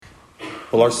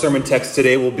Well, our sermon text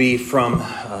today will be from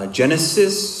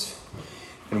Genesis,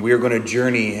 and we are going to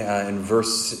journey in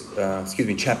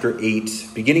chapter 8,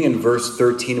 beginning in verse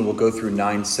 13, and we'll go through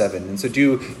 9-7. And so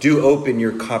do open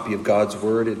your copy of God's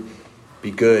Word. It'd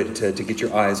be good to get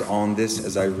your eyes on this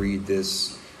as I read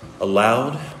this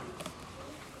aloud.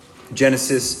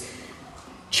 Genesis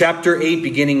chapter 8,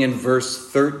 beginning in verse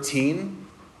 13.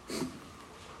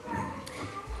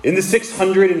 In the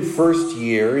 601st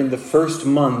year, in the first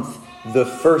month, the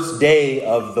first day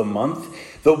of the month,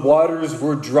 the waters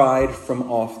were dried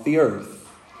from off the earth.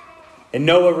 And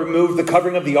Noah removed the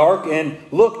covering of the ark and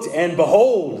looked, and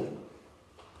behold,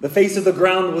 the face of the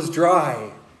ground was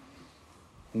dry.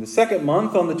 In the second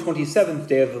month, on the 27th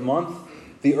day of the month,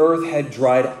 the earth had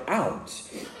dried out.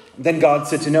 Then God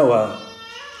said to Noah,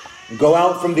 "Go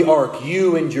out from the ark,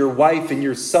 you and your wife and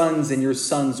your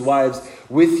sons' wives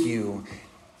with you,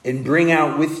 and bring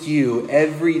out with you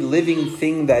every living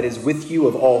thing that is with you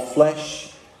of all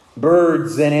flesh,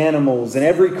 birds and animals, and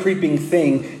every creeping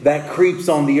thing that creeps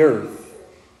on the earth,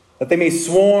 that they may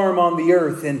swarm on the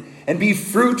earth and be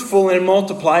fruitful and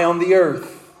multiply on the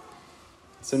earth."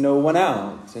 So Noah went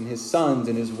out, and his sons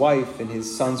and his wife and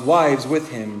his sons' wives with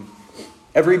him.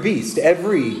 Every beast,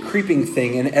 every creeping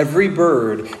thing, and every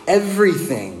bird,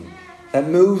 everything that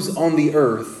moves on the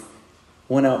earth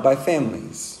went out by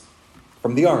families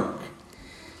from the ark.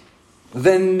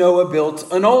 Then Noah built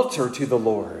an altar to the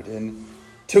Lord and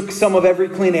took some of every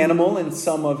clean animal and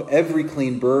some of every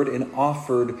clean bird and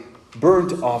offered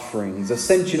burnt offerings,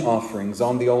 ascension offerings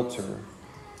on the altar.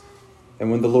 And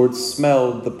when the Lord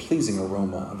smelled the pleasing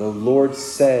aroma, the Lord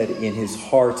said in his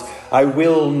heart, "I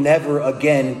will never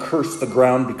again curse the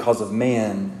ground because of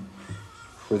man,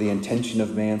 for the intention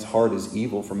of man's heart is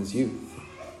evil from his youth.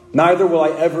 Neither will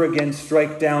I ever again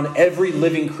strike down every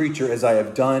living creature as I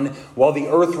have done while the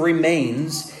earth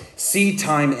remains, seed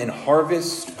time and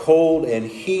harvest, cold and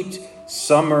heat,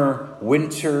 summer,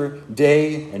 winter,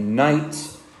 day and night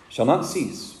shall not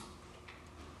cease."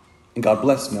 And God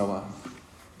blessed Noah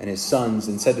and his sons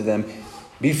and said to them,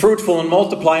 "Be fruitful and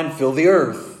multiply and fill the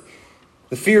earth.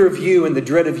 The fear of you and the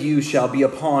dread of you shall be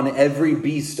upon every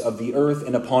beast of the earth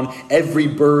and upon every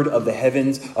bird of the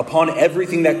heavens, upon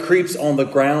everything that creeps on the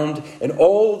ground, and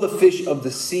all the fish of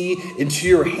the sea. Into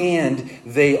your hand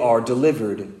they are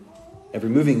delivered. Every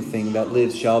moving thing that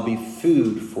lives shall be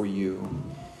food for you.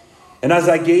 And as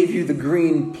I gave you the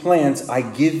green plants, I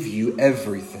give you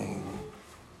everything.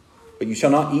 But you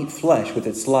shall not eat flesh with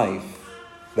its life,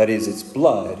 that is, its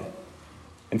blood.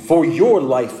 And for your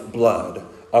life blood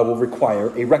I will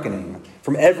require a reckoning.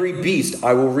 From every beast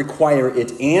I will require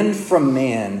it, and from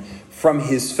man, from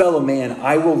his fellow man,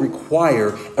 I will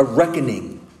require a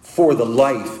reckoning for the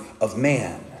life of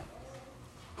man.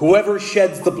 Whoever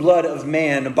sheds the blood of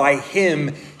man, by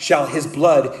him shall his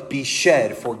blood be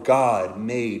shed, for God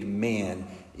made man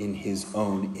in his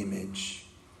own image.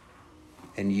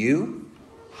 And you,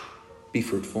 be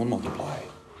fruitful and multiply,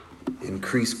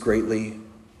 increase greatly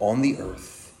on the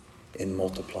earth, and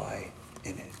multiply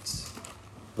in it."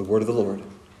 The word of the Lord.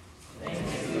 Thanks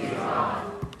be to God.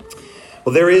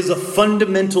 Well, there is a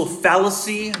fundamental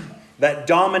fallacy that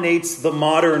dominates the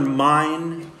modern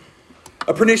mind,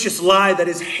 a pernicious lie that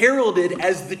is heralded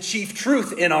as the chief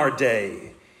truth in our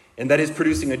day, and that is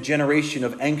producing a generation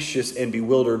of anxious and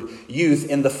bewildered youth.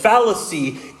 And the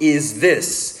fallacy is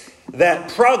this, that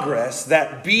progress,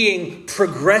 that being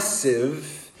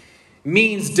progressive,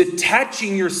 means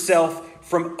detaching yourself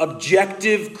from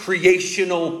objective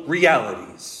creational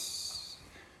realities.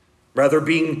 Rather,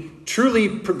 being truly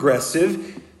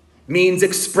progressive means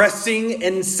expressing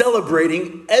and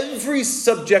celebrating every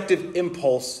subjective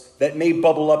impulse that may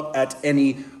bubble up at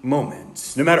any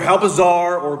moment. No matter how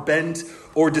bizarre or bent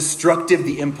or destructive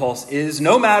the impulse is,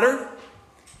 no matter,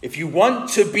 if you want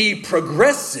to be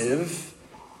progressive,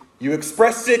 you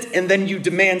express it and then you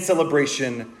demand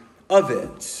celebration of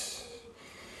it.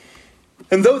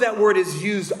 And though that word is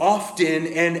used often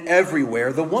and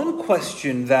everywhere, the one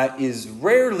question that is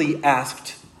rarely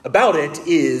asked about it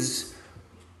is,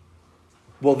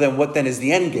 well, then what then is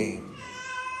the end game?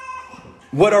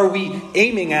 What are we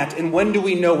aiming at, and when do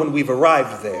we know when we've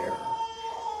arrived there?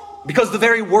 Because the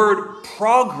very word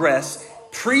progress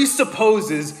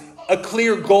presupposes a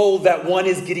clear goal that one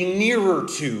is getting nearer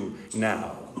to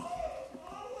now.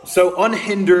 So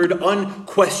unhindered,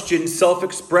 unquestioned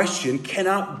self-expression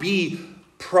cannot be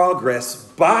progress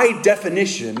by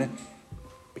definition,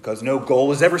 because no goal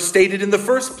was ever stated in the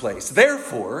first place.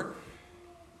 Therefore,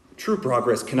 true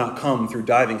progress cannot come through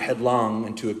diving headlong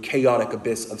into a chaotic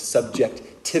abyss of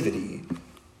subjectivity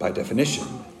by definition.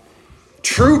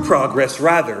 True progress,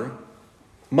 rather,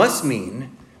 must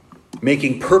mean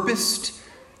making purposed,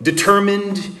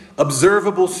 determined,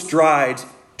 observable strides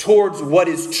towards what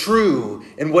is true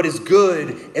and what is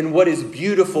good and what is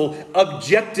beautiful,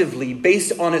 objectively,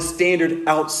 based on a standard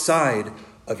outside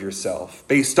of yourself.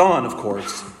 Based on, of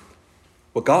course,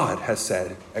 what God has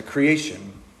said at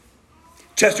creation.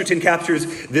 Chesterton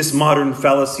captures this modern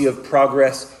fallacy of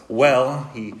progress well.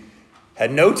 He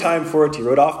had no time for it. He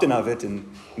wrote often of it,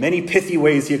 and many pithy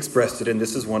ways he expressed it, and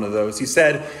this is one of those. He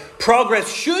said,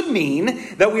 progress should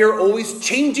mean that we are always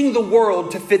changing the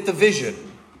world to fit the vision.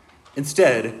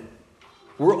 Instead,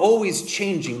 we're always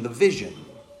changing the vision.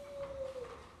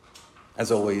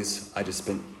 As always, I just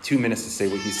spent 2 minutes to say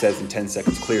what he says in 10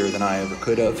 seconds clearer than I ever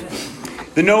could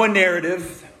have. The Noah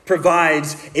narrative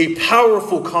provides a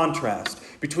powerful contrast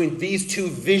between these two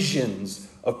visions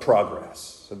of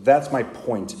progress. So that's my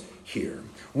point here.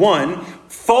 One,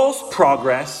 false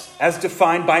progress as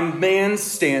defined by man's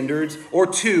standards, or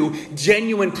two,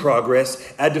 genuine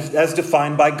progress as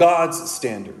defined by God's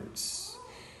standards.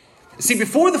 See,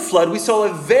 before the flood, we saw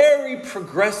a very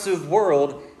progressive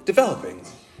world developing.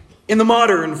 In the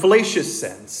modern, fallacious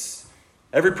sense,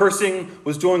 every person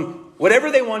was doing whatever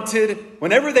they wanted,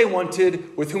 whenever they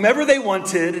wanted, with whomever they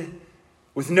wanted,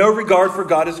 with no regard for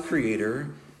God as creator,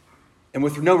 and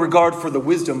with no regard for the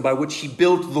wisdom by which he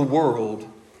built the world,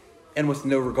 and with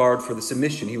no regard for the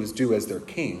submission he was due as their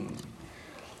king.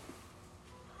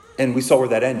 And we saw where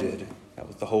that ended. That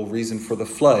was the whole reason for the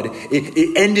flood.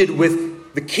 It ended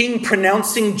with the king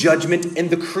pronouncing judgment and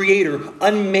the creator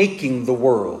unmaking the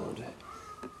world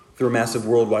through a massive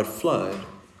worldwide flood.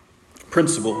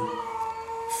 Principle: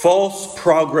 false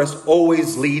progress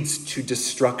always leads to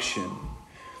destruction.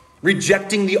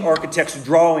 Rejecting the architect's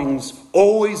drawings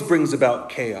always brings about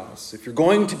chaos. If you're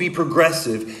going to be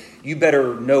progressive, you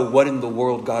better know what in the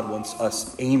world God wants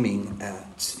us aiming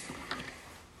at.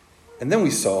 And then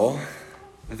we saw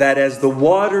that as the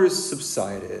waters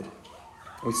subsided,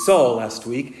 we saw last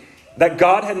week that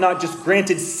God had not just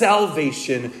granted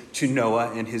salvation to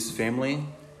Noah and his family,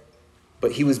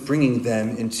 but he was bringing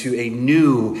them into a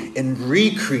new and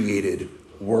recreated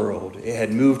world. It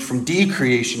had moved from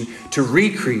decreation to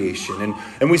recreation.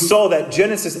 And we saw that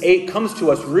Genesis 8 comes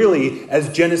to us really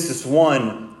as Genesis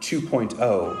 1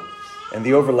 2.0. And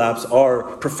the overlaps are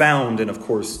profound and, of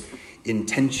course,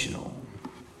 intentional.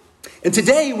 And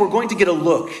today we're going to get a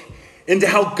look into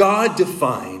how God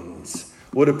defines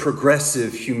what a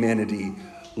progressive humanity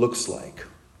looks like.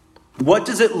 What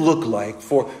does it look like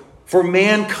for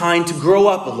mankind to grow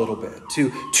up a little bit,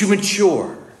 to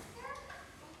mature?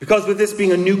 Because with this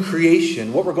being a new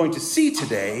creation, what we're going to see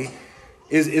today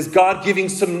is God giving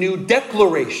some new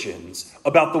declarations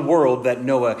about the world that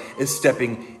Noah is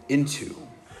stepping into.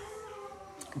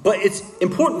 But it's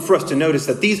important for us to notice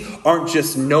that these aren't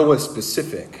just Noah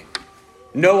specific.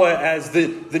 Noah as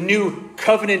the new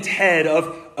covenant head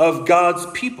of God's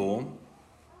people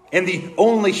and the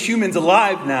only humans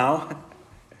alive now,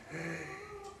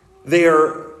 they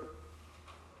are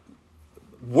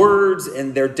words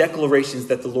and their declarations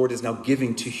that the Lord is now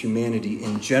giving to humanity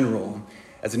in general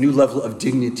as a new level of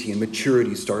dignity and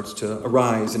maturity starts to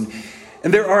arise. And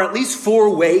there are at least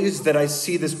 4 ways that I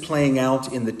see this playing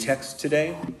out in the text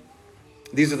today.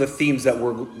 These are the themes that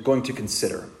we're going to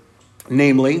consider.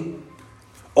 Namely,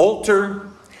 altar,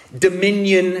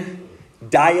 dominion,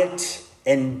 diet,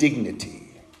 and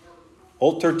dignity.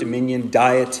 Altar, dominion,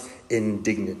 diet, and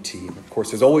dignity. Of course,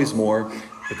 there's always more,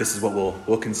 but this is what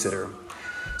we'll consider.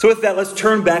 So with that, let's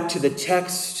turn back to the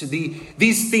text.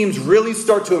 These themes really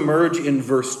start to emerge in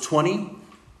verse 20.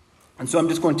 And so I'm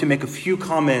just going to make a few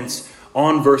comments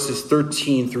on verses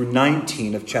 13 through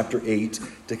 19 of chapter 8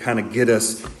 to kind of get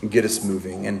us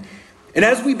moving. And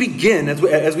as we began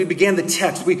the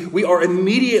text, we are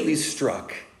immediately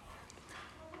struck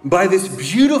by this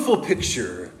beautiful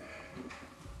picture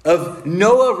of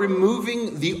Noah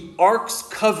removing the ark's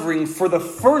covering for the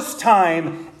first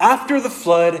time after the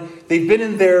flood. They've been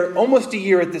in there almost a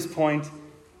year at this point,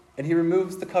 and he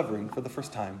removes the covering for the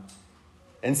first time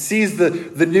and sees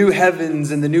the new heavens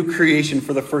and the new creation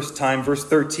for the first time. Verse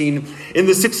 13, in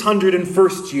the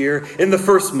 601st year, in the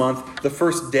first month, the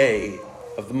first day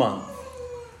of the month.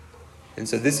 And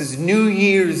so this is New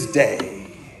Year's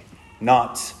Day,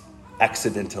 not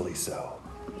accidentally so.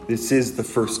 This is the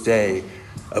first day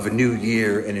of a new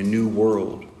year and a new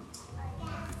world.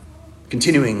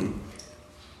 Continuing,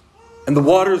 and the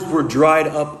waters were dried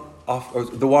off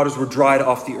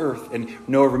the earth, and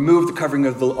Noah removed the covering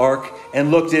of the ark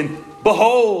and looked in.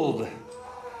 Behold,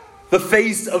 the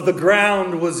face of the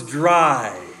ground was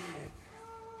dry.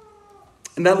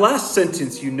 And that last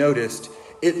sentence you noticed,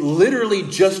 it literally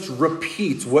just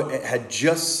repeats what it had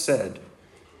just said.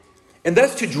 And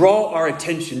that's to draw our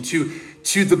attention to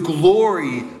to the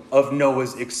glory of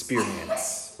Noah's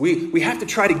experience. We have to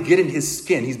try to get in his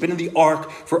skin. He's been in the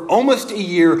ark for almost a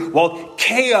year while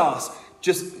chaos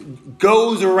just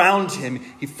goes around him.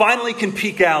 He finally can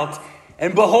peek out,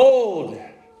 and behold,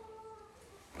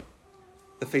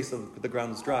 the face of the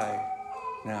ground is dry.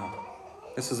 Now,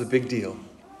 this was a big deal.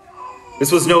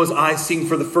 This was Noah's eyes seeing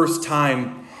for the first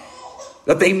time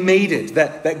that they made it,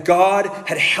 that God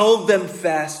had held them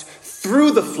fast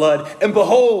through the flood, and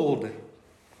behold,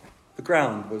 the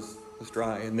ground was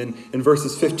dry. And then in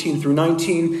verses 15 through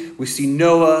 19, we see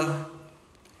Noah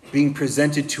being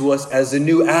presented to us as a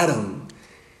new Adam,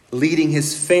 leading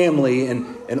his family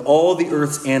and all the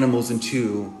earth's animals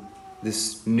into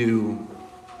this new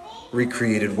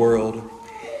recreated world.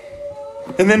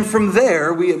 And then from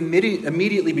there, we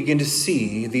immediately begin to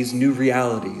see these new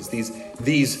realities,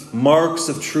 these marks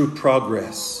of true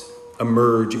progress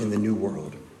emerge in the new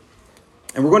world.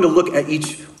 And we're going to look at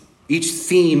each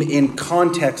theme in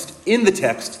context in the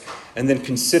text and then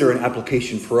consider an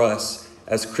application for us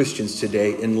as Christians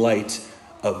today in light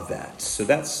of that. So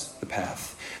that's the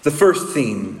path. The first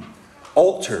theme,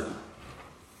 altar.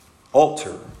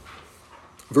 Altar.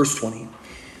 Verse 20.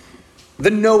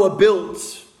 Then Noah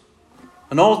built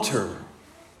an altar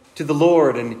to the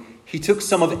Lord, and he took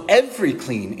some of every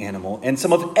clean animal and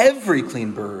some of every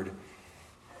clean bird,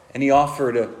 and he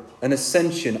offered an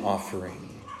ascension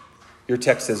offering. Your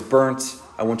text says burnt.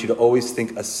 I want you to always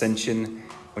think ascension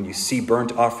when you see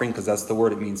burnt offering, because that's the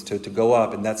word it means to go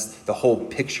up, and that's the whole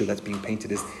picture that's being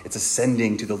painted, is it's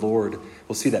ascending to the Lord.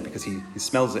 We'll see that because he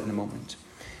smells it in a moment.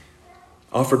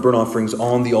 Offered burnt offerings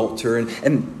on the altar,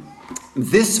 and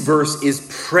this verse is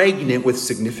pregnant with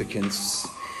significance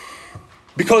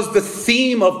because the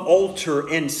theme of altar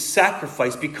and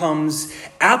sacrifice becomes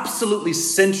absolutely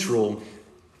central,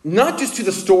 not just to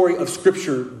the story of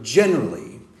Scripture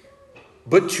generally,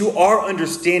 but to our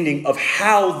understanding of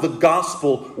how the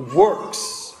gospel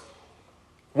works,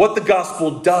 what the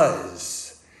gospel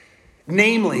does.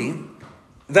 Namely,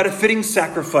 that a fitting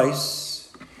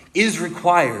sacrifice is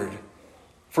required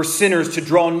for sinners to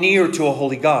draw near to a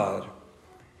holy God.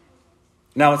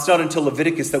 Now, it's not until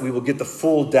Leviticus that we will get the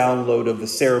full download of the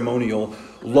ceremonial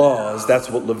laws. That's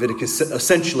what Leviticus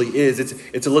essentially is.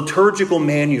 It's a liturgical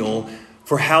manual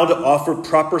for how to offer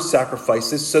proper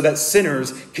sacrifices so that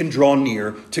sinners can draw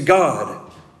near to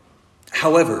God.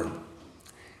 However,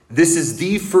 this is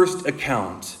the first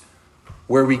account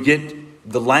where we get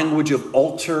the language of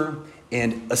altar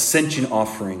and ascension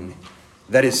offering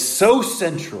that is so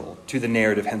central to the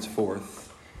narrative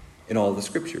henceforth in all the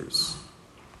Scriptures.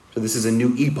 So this is a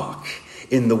new epoch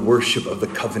in the worship of the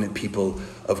covenant people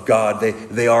of God.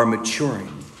 They are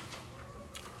maturing.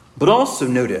 But also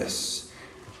notice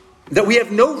that we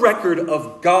have no record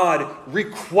of God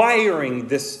requiring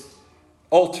this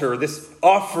altar, this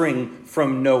offering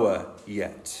from Noah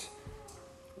yet.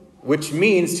 Which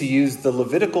means, to use the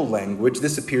Levitical language,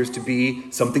 this appears to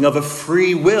be something of a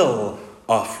free will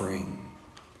offering.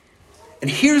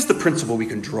 And here's the principle we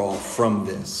can draw from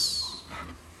this.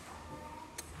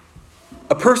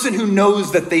 A person who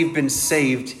knows that they've been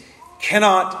saved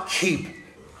cannot keep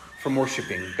from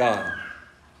worshiping God.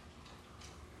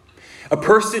 A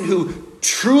person who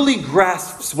truly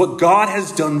grasps what God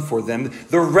has done for them,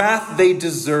 the wrath they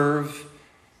deserve,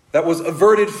 that was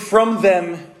averted from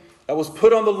them, that was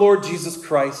put on the Lord Jesus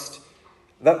Christ,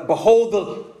 that behold,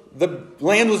 the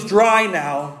land was dry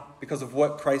now because of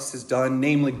what Christ has done,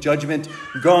 namely judgment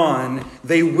gone,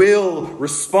 they will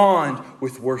respond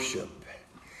with worship.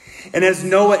 And as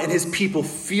Noah and his people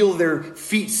feel their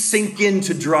feet sink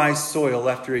into dry soil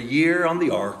after a year on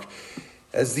the ark,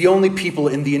 as the only people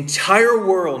in the entire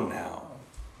world now,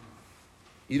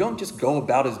 you don't just go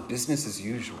about as business as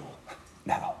usual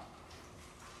now.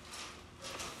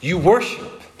 You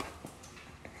worship.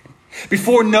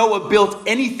 Before Noah built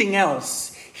anything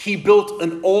else, he built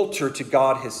an altar to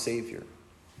God, his Savior.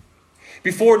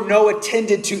 Before Noah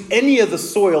tended to any of the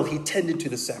soil, he tended to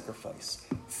the sacrifice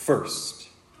first.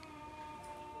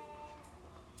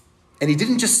 And he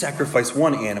didn't just sacrifice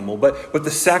one animal, but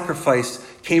the sacrifice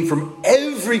came from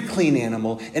every clean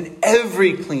animal and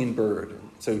every clean bird.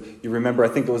 So you remember, I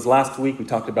think it was last week, we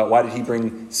talked about why did he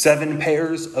bring 7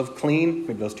 pairs of clean?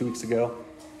 Maybe that was 2 weeks ago.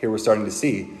 Here we're starting to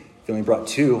see. If he only brought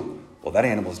 2, well, that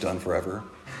animal's done forever,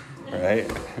 right?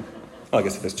 Well, I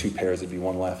guess if there's 2 pairs, it'd be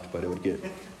 1 left, but it would get,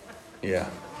 yeah.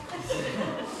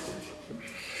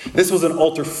 This was an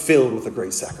altar filled with a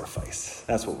great sacrifice.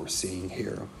 That's what we're seeing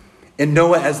here. And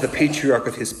Noah, as the patriarch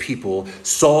of his people,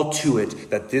 saw to it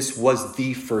that this was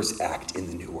the first act in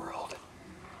the new world.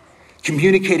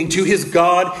 communicating to his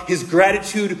God his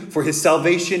gratitude for his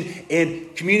salvation,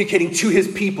 and communicating to his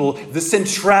people the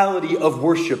centrality of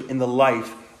worship in the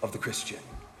life of the Christian.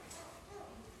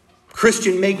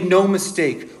 Christian, make no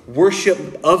mistake,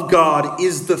 worship of God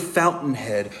is the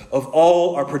fountainhead of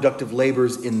all our productive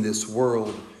labors in this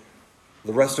world.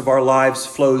 The rest of our lives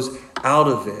flows out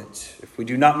of it. If we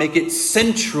do not make it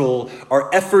central,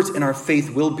 our efforts and our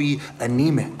faith will be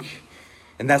anemic.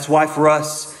 And that's why for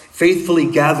us,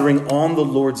 faithfully gathering on the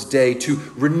Lord's day to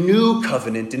renew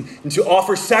covenant and to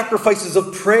offer sacrifices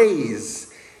of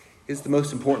praise is the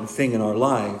most important thing in our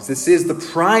lives. This is the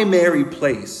primary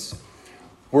place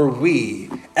where we,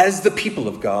 as the people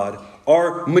of God,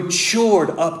 are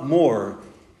matured up more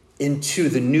into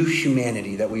the new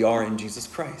humanity that we are in Jesus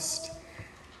Christ.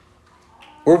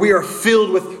 Where we are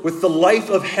filled with the life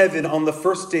of heaven on the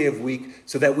first day of week,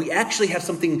 so that we actually have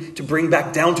something to bring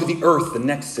back down to the earth the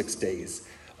next 6 days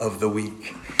of the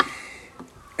week.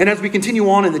 And as we continue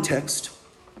on in the text,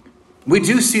 we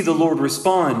do see the Lord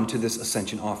respond to this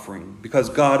ascension offering, because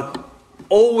God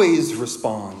always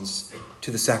responds to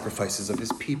the sacrifices of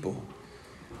his people.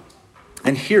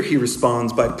 And here he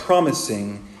responds by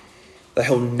promising that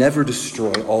he'll never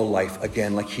destroy all life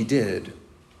again like he did.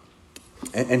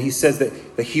 And he says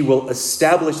that he will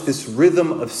establish this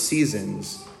rhythm of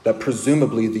seasons that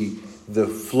presumably the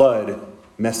flood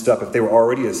messed up. If they were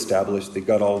already established, they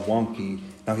got all wonky.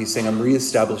 Now he's saying, I'm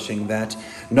reestablishing that.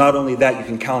 Not only that, you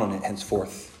can count on it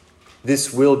henceforth.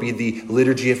 This will be the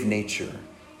liturgy of nature,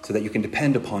 so that you can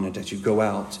depend upon it as you go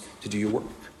out to do your work.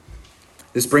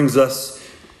 This brings us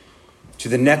to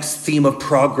the next theme of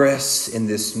progress in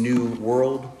this new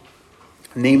world,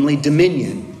 namely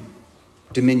dominion.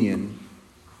 Dominion.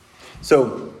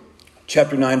 So,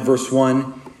 chapter 9, verse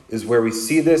 1 is where we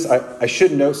see this. I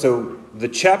should note, so the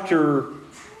chapter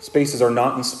spaces are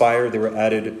not inspired. They were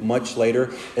added much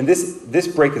later. And this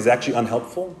break is actually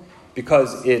unhelpful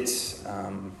because it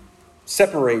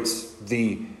separates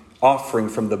the offering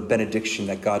from the benediction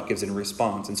that God gives in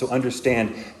response. And so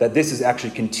understand that this is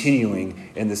actually continuing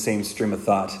in the same stream of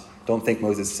thought. Don't think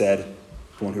Moses said,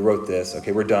 the one who wrote this,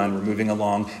 okay, we're done, we're moving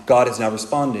along. God is now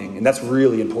responding. And that's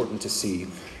really important to see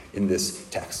in this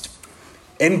text.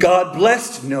 And God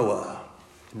blessed Noah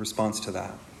in response to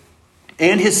that,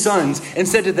 and his sons, and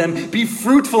said to them, be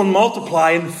fruitful and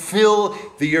multiply and fill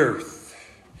the earth.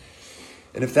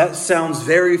 And if that sounds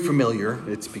very familiar,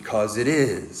 it's because it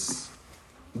is.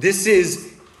 This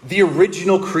is the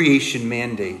original creation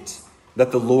mandate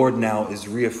that the Lord now is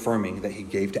reaffirming that he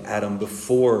gave to Adam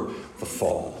before the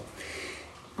fall.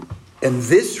 And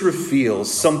this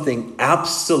reveals something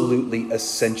absolutely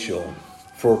essential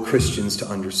for Christians to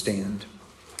understand.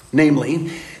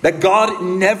 Namely, that God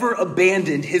never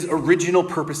abandoned his original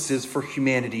purposes for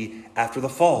humanity after the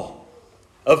fall.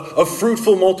 Of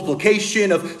fruitful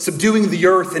multiplication, of subduing the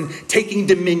earth and taking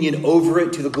dominion over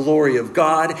it to the glory of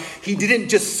God. He didn't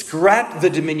just scrap the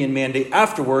dominion mandate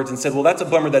afterwards and said, well, that's a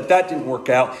bummer that didn't work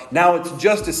out. Now it's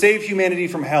just to save humanity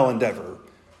from hell endeavor.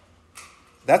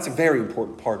 That's a very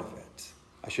important part of it,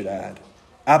 I should add.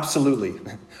 Absolutely,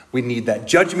 we need that.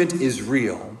 Judgment is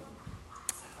real.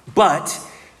 But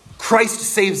Christ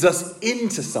saves us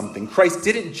into something. Christ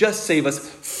didn't just save us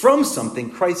from something.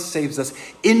 Christ saves us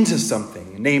into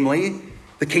something, namely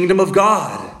the kingdom of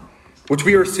God, which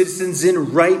we are citizens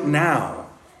in right now.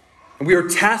 And we are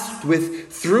tasked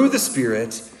with, through the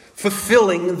Spirit,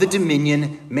 fulfilling the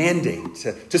dominion mandate,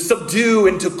 to subdue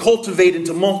and to cultivate and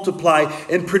to multiply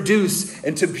and produce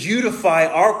and to beautify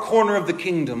our corner of the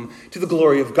kingdom to the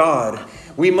glory of God.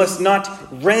 We must not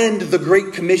rend the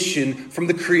Great Commission from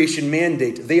the creation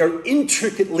mandate. They are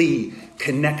intricately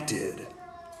connected.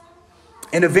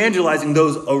 And evangelizing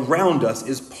those around us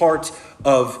is part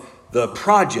of the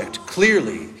project,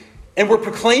 clearly. And we're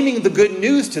proclaiming the good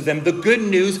news to them, the good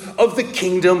news of the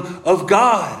kingdom of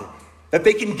God, that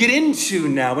they can get into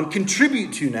now and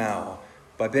contribute to now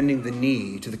by bending the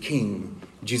knee to the King,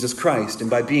 Jesus Christ, and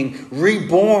by being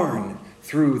reborn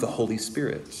through the Holy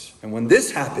Spirit. And when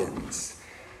this happens,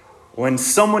 when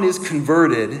someone is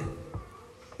converted,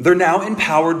 they're now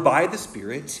empowered by the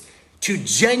Spirit to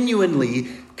genuinely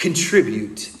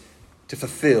contribute to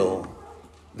fulfill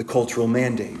the cultural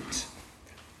mandate.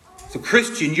 So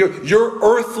Christian, your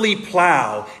earthly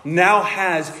plow now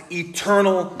has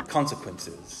eternal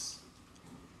consequences.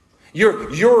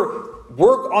 Your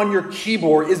work on your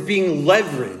keyboard is being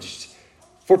leveraged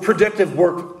for productive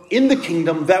work in the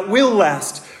kingdom that will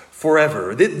last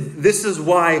forever. This is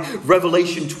why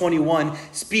Revelation 21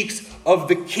 speaks of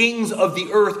the kings of the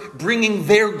earth bringing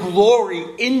their glory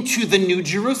into the New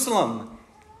Jerusalem.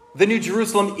 The New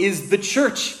Jerusalem is the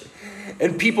church.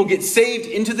 and people get saved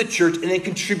into the church and then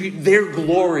contribute their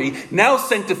glory, now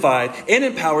sanctified and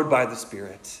empowered by the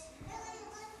Spirit,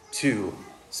 to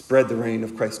spread the reign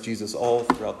of Christ Jesus all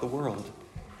throughout the world.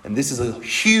 And this is a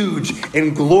huge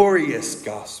and glorious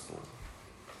gospel.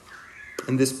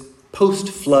 And this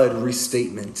post-flood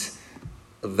restatement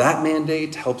of that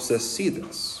mandate helps us see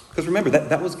this. Because remember,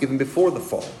 that was given before the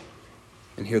fall.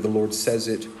 And here the Lord says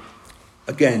it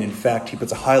again. In fact, he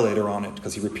puts a highlighter on it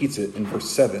because he repeats it in verse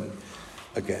 7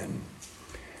 again.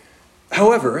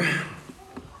 However,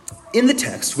 in the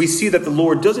text, we see that the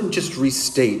Lord doesn't just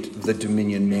restate the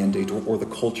dominion mandate or the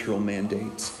cultural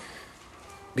mandate.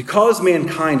 Because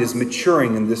mankind is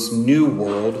maturing in this new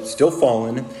world, still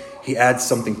fallen, he adds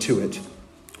something to it.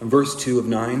 Verse 2 of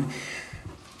 9,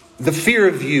 the fear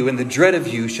of you and the dread of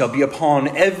you shall be upon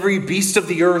every beast of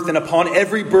the earth and upon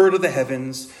every bird of the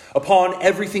heavens, upon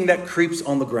everything that creeps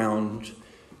on the ground,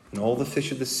 and all the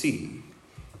fish of the sea.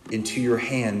 Into your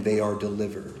hand they are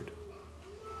delivered.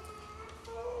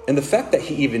 And the fact that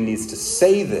he even needs to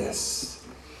say this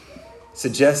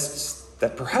suggests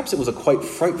that perhaps it was a quite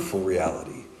frightful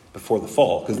reality before the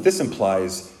fall, because this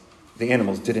implies the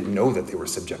animals didn't know that they were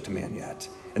subject to man yet.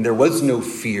 And there was no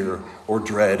fear or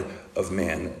dread of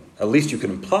man. At least you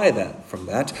can imply that from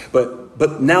that.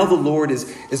 But now the Lord is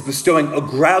bestowing a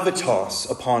gravitas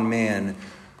upon man,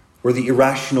 where the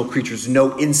irrational creatures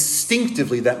know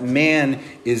instinctively that man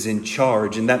is in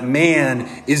charge and that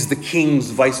man is the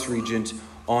king's vice-regent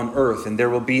on earth. And there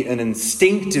will be an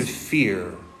instinctive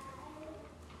fear.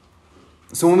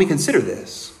 So when we consider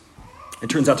this, it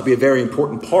turns out to be a very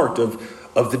important part of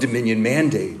the dominion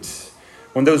mandate.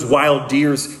 When those wild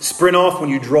deers sprint off when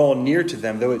you draw near to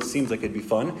them, though it seems like it'd be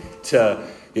fun to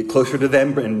get closer to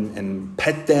them and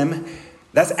pet them,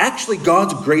 that's actually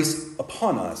God's grace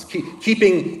upon us,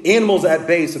 keeping animals at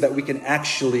bay so that we can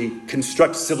actually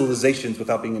construct civilizations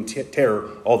without being in terror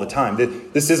all the time.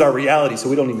 This is our reality, so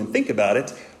we don't even think about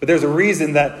it. But there's a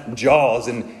reason that Jaws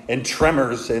and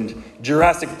Tremors and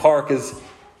Jurassic Park is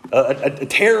a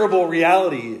terrible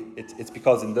reality. It's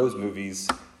because in those movies,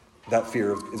 that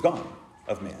fear is gone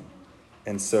of man.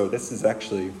 And so this is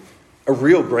actually a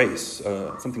real grace,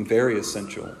 something very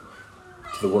essential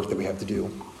to the work that we have to do.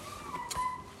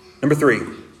 Number 3,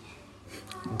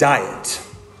 diet.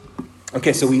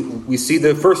 Okay, so we see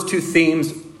the first two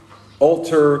themes,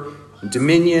 altar,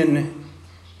 dominion,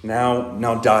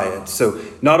 now diet. So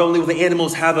not only will the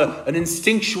animals have an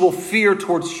instinctual fear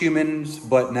towards humans,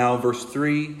 but now verse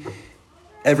 3,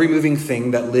 every moving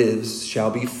thing that lives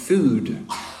shall be food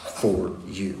for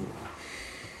you.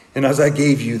 And as I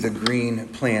gave you the green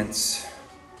plants,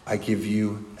 I give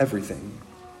you everything.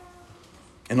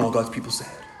 And all God's people said,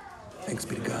 thanks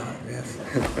be to God. Yes.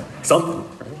 Something,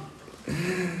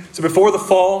 right? So before the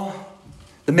fall,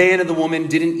 the man and the woman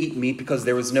didn't eat meat because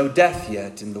there was no death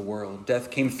yet in the world.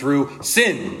 Death came through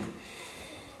sin.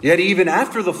 Yet even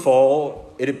after the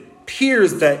fall, it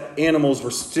appears that animals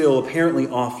were still apparently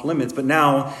off limits. But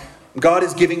now God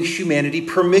is giving humanity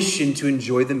permission to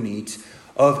enjoy the meat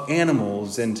of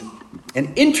animals. And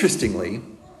interestingly,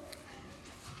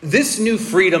 this new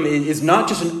freedom is not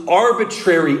just an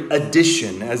arbitrary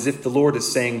addition, as if the Lord is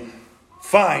saying,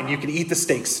 fine, you can eat the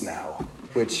steaks now,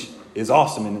 which is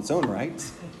awesome in its own right.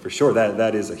 For sure,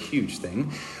 that is a huge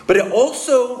thing. But it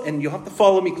also, and you'll have to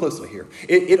follow me closely here,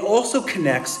 it also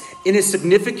connects in a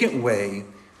significant way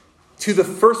to the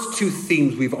first two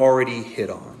themes we've already hit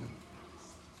on.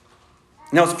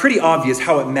 Now, it's pretty obvious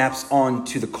how it maps on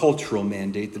to the cultural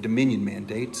mandate, the dominion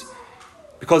mandate,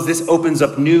 because this opens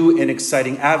up new and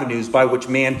exciting avenues by which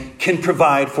man can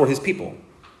provide for his people.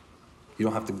 You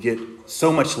don't have to get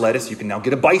so much lettuce, you can now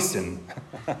get a bison.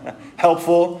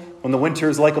 Helpful when the winter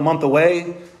is like a month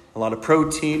away, a lot of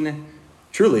protein,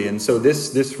 truly. And so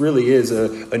this really is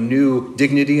a new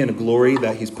dignity and a glory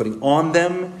that he's putting on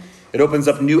them. It opens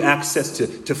up new access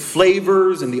to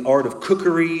flavors and the art of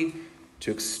cookery, to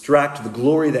extract the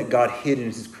glory that God hid in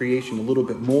his creation a little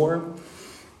bit more.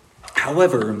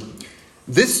 However,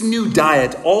 this new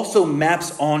diet also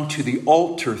maps onto the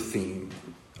altar theme,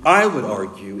 I would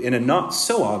argue, in a not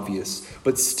so obvious,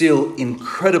 but still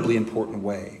incredibly important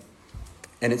way.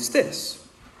 And it's this.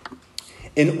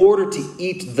 In order to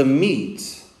eat the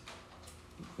meat,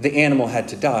 the animal had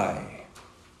to die.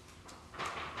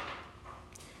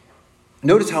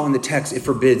 Notice how in the text it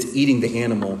forbids eating the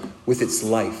animal with its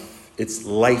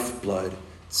lifeblood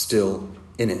still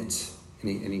in it.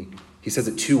 And he says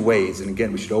it two ways. And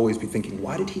again, we should always be thinking,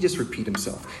 why did he just repeat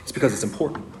himself? It's because it's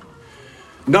important.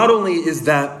 Not only is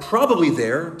that probably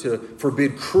there to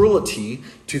forbid cruelty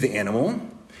to the animal,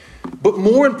 but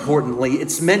more importantly,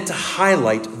 it's meant to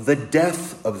highlight the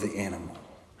death of the animal.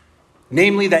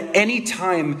 Namely, that any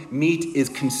time meat is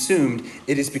consumed,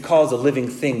 it is because a living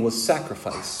thing was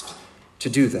sacrificed to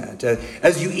do that.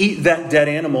 As you eat that dead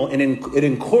animal and it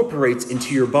incorporates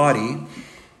into your body,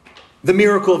 the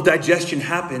miracle of digestion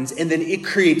happens, and then it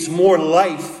creates more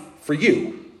life for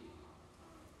you.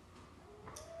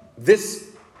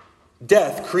 This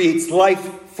death creates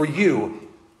life for you.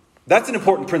 That's an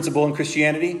important principle in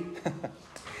Christianity.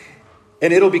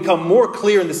 And it'll become more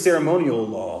clear in the ceremonial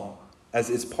law as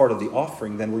it's part of the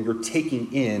offering than where you're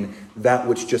taking in that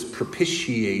which just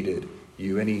propitiated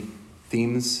you. Any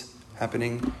themes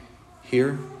happening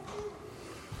here?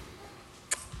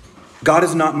 God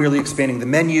is not merely expanding the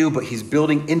menu, but he's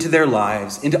building into their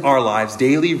lives, into our lives,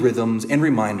 daily rhythms and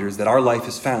reminders that our life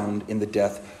is found in the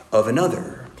death of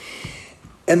another.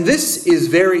 And this is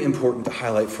very important to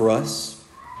highlight for us,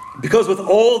 because with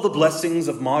all the blessings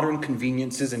of modern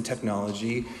conveniences and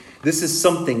technology, this is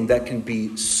something that can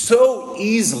be so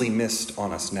easily missed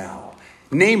on us now.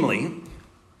 Namely,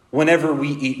 whenever we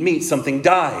eat meat, something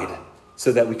died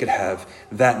so that we could have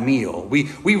that meal.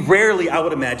 We rarely, I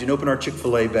would imagine, open our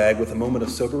Chick-fil-A bag with a moment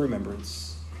of sober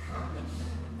remembrance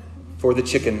for the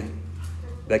chicken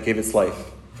that gave its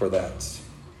life for that.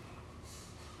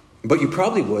 But you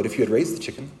probably would if you had raised the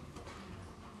chicken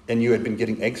and you had been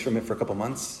getting eggs from it for a couple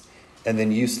months, and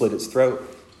then you slit its throat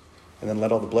and then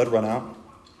let all the blood run out.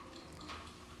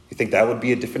 You think that would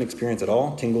be a different experience at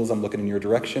all? Tingles, I'm looking in your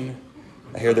direction.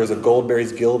 I hear there's a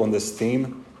Goldberry's Guild on this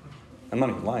theme. I'm not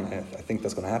even lying. I think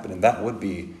that's going to happen. And that would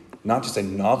be not just a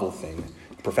novel thing,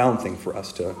 a profound thing for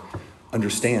us to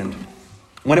understand.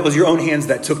 When it was your own hands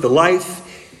that took the life,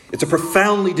 it's a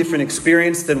profoundly different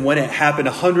experience than when it happened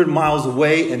 100 miles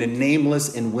away in a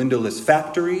nameless and windowless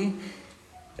factory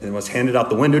and was handed out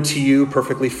the window to you,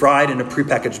 perfectly fried in a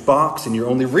prepackaged box, and your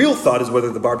only real thought is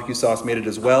whether the barbecue sauce made it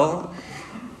as well,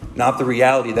 not the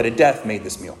reality that a death made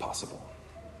this meal possible.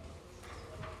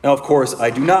 Now, of course, I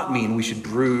do not mean we should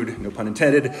brood, no pun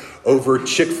intended, over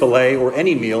Chick-fil-A or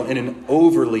any meal in an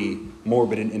overly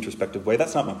morbid and introspective way.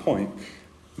 That's not my point.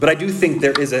 But I do think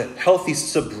there is a healthy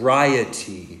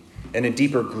sobriety and a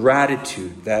deeper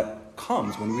gratitude that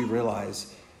comes when we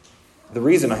realize the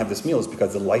reason I have this meal is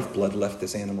because the lifeblood left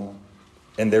this animal,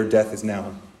 and their death is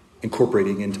now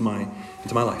incorporating into my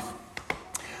life.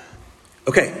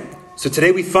 Okay, so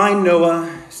today we find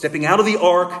Noah stepping out of the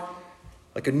ark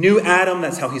like a new Adam.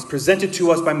 That's how he's presented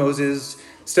to us by Moses,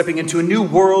 stepping into a new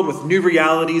world with new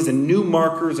realities and new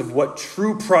markers of what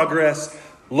true progress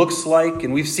looks like.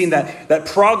 And we've seen that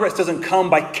progress doesn't come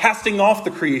by casting off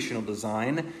the creational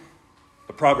design,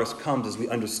 but progress comes as we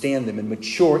understand them and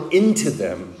mature into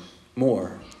them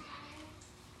more.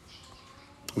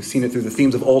 We've seen it through the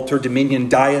themes of altar, dominion,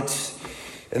 diet,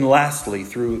 and lastly,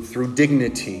 through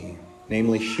dignity,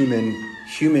 namely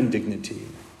human dignity.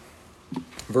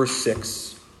 Verse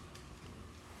 6,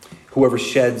 whoever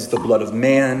sheds the blood of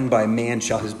man, by man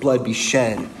shall his blood be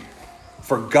shed.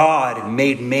 For God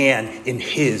made man in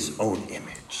his own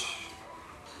image.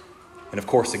 And of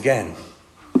course, again,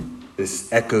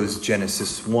 this echoes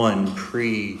Genesis 1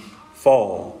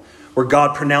 pre-fall, where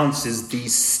God pronounces the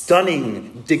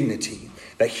stunning dignity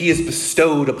that he has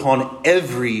bestowed upon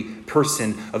every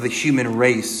person of the human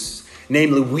race.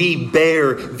 Namely, we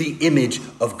bear the image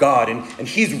of God. And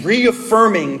he's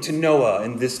reaffirming to Noah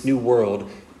in this new world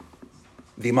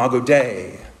the Imago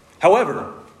Dei.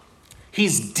 However,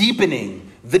 he's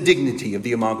deepening the dignity of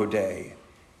the Imago Dei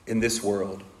in this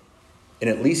world in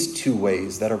at least two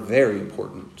ways that are very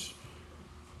important.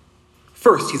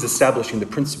 First, he's establishing the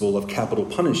principle of capital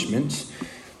punishment.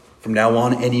 From now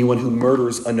on, anyone who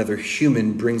murders another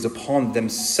human brings upon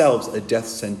themselves a death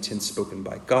sentence spoken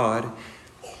by God,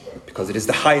 because it is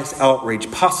the highest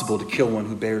outrage possible to kill one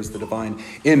who bears the divine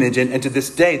image. And to this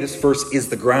day, this verse is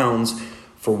the grounds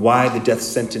for why the death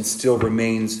sentence still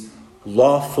remains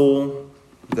lawful,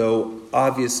 though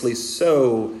obviously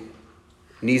so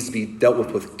needs to be dealt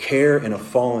with care in a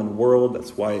fallen world.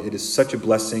 That's why it is such a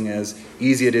blessing, as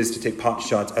easy it is to take pot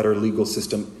shots at our legal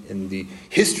system. In the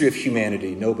history of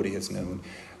humanity, nobody has known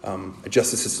a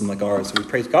justice system like ours, so we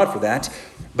praise God for that.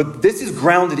 But this is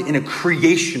grounded in a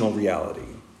creational reality.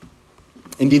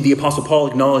 Indeed, the Apostle Paul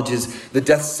acknowledges the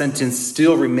death sentence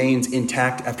still remains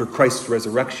intact after Christ's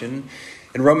resurrection.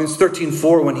 In Romans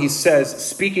 13:4, when he says,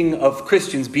 speaking of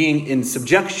Christians being in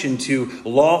subjection to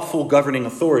lawful governing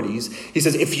authorities, he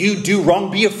says, if you do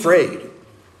wrong, be afraid,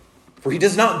 for he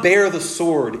does not bear the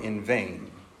sword in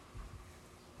vain.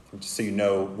 Just so you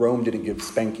know, Rome didn't give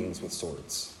spankings with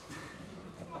swords.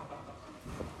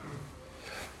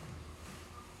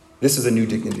 This is a new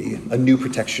dignity, a new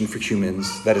protection for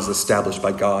humans that is established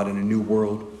by God in a new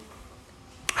world.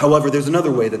 However, there's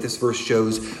another way that this verse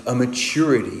shows a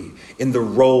maturity in the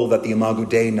role that the Imago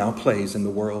Dei now plays in the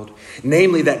world.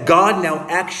 Namely, that God now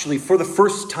actually, for the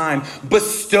first time,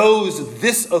 bestows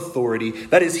this authority,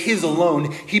 that is his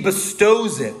alone. He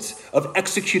bestows it of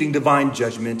executing divine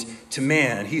judgment to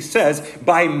man. He says,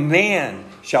 by man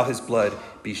shall his blood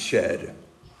be shed.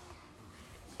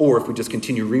 Or if we just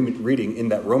continue reading in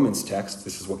that Romans text,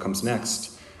 this is what comes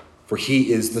next. For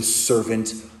he is the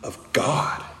servant of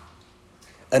God,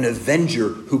 an avenger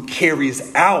who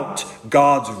carries out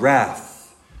God's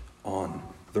wrath on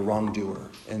the wrongdoer.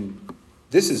 And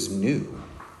this is new.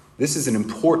 This is an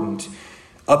important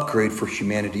upgrade for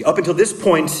humanity. Up until this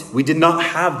point, we did not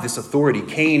have this authority.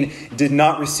 Cain did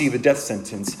not receive a death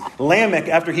sentence. Lamech,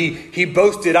 after he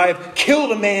boasted, I have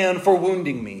killed a man for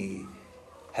wounding me,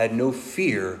 had no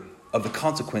fear of the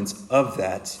consequence of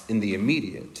that in the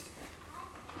immediate.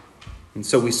 And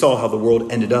so we saw how the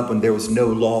world ended up when there was no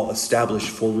law established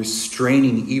for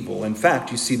restraining evil. In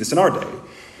fact, you see this in our day.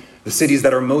 The cities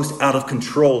that are most out of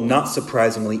control, not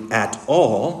surprisingly at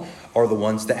all, are the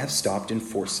ones that have stopped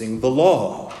enforcing the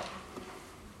law.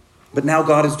 But now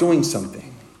God is doing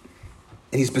something.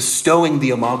 And he's bestowing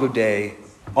the Imago Dei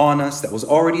on us that was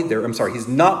already there. He's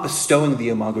not bestowing the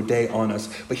Imago Dei on us,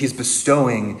 but he's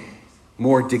bestowing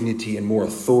more dignity and more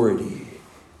authority.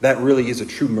 That really is a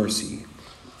true mercy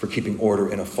for keeping order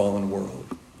in a fallen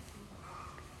world.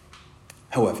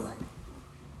 However,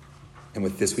 and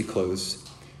with this we close,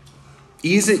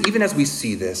 even as we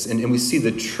see this, and we see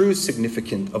the true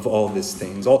significance of all these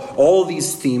things, all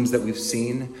these themes that we've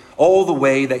seen, all the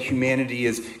way that humanity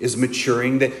is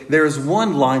maturing, that there is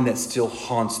one line that still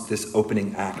haunts this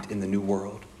opening act in the new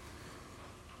world.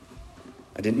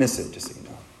 I didn't miss it, just so you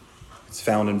know. It's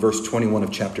found in verse 21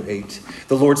 of chapter 8.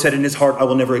 The Lord said in his heart, I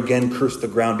will never again curse the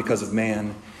ground because of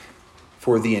man,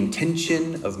 for the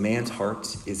intention of man's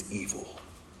heart is evil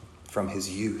from his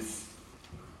youth.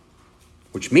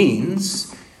 Which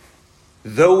means,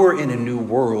 though we're in a new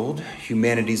world,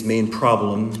 humanity's main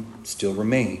problem still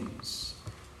remains.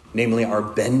 Namely, our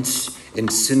bent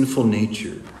and sinful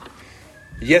nature.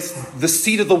 Yes, the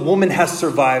seed of the woman has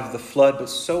survived the flood, but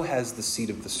so has the seed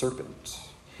of the serpent.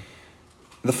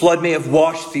 The flood may have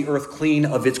washed the earth clean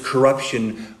of its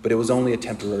corruption, but it was only a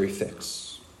temporary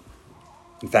fix.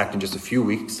 In fact, in just a few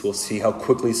weeks, we'll see how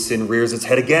quickly sin rears its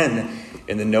head again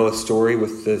in the Noah story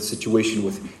with the situation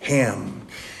with Ham.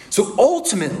 So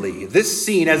ultimately, this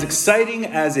scene, as exciting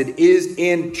as it is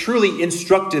and truly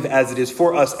instructive as it is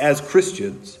for us as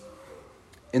Christians,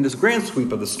 in this grand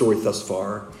sweep of the story thus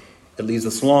far, it leaves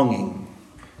us longing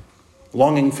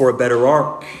for a better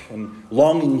ark, and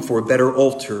longing for a better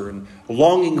altar, and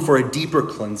longing for a deeper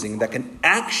cleansing that can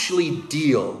actually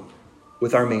deal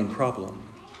with our main problem.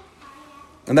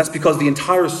 And that's because the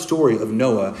entire story of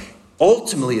Noah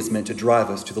ultimately is meant to drive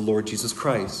us to the Lord Jesus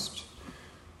Christ.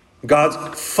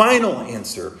 God's final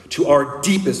answer to our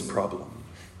deepest problem.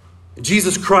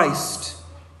 Jesus Christ,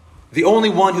 the only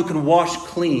one who can wash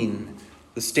clean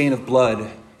the stain of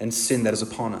blood and sin that is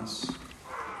upon us.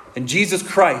 And Jesus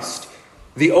Christ,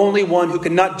 the only one who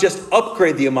can not just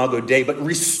upgrade the Imago Dei, but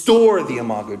restore the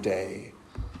Imago Dei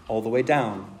all the way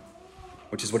down,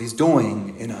 which is what he's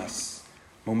doing in us,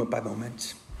 moment by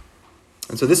moment.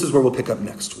 And so this is where we'll pick up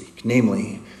next week,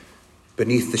 namely,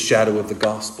 beneath the shadow of the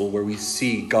gospel, where we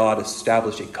see God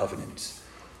establish a covenant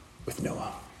with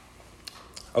Noah.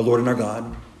 Our Lord and our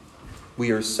God,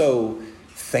 we are so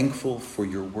thankful for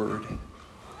your word.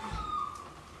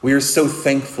 We are so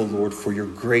thankful, Lord, for your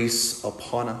grace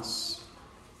upon us.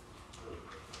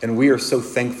 And we are so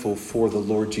thankful for the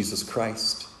Lord Jesus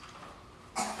Christ,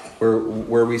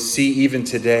 where we see even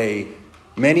today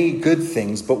many good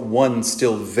things, but one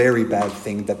still very bad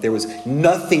thing that there was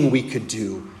nothing we could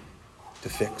do to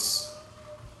fix.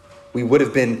 We would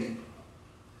have been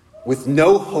with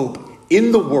no hope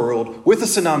in the world, with a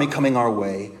tsunami coming our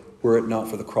way, were it not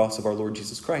for the cross of our Lord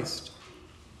Jesus Christ.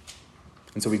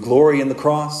 And so we glory in the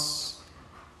cross.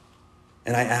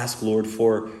 And I ask, Lord,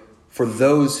 for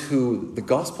those who the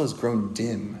gospel has grown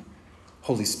dim,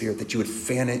 Holy Spirit, that you would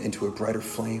fan it into a brighter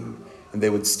flame, and they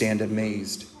would stand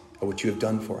amazed at what you have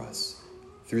done for us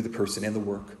through the person and the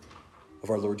work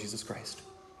of our Lord Jesus Christ.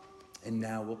 And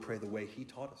now we'll pray the way he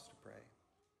taught us to pray.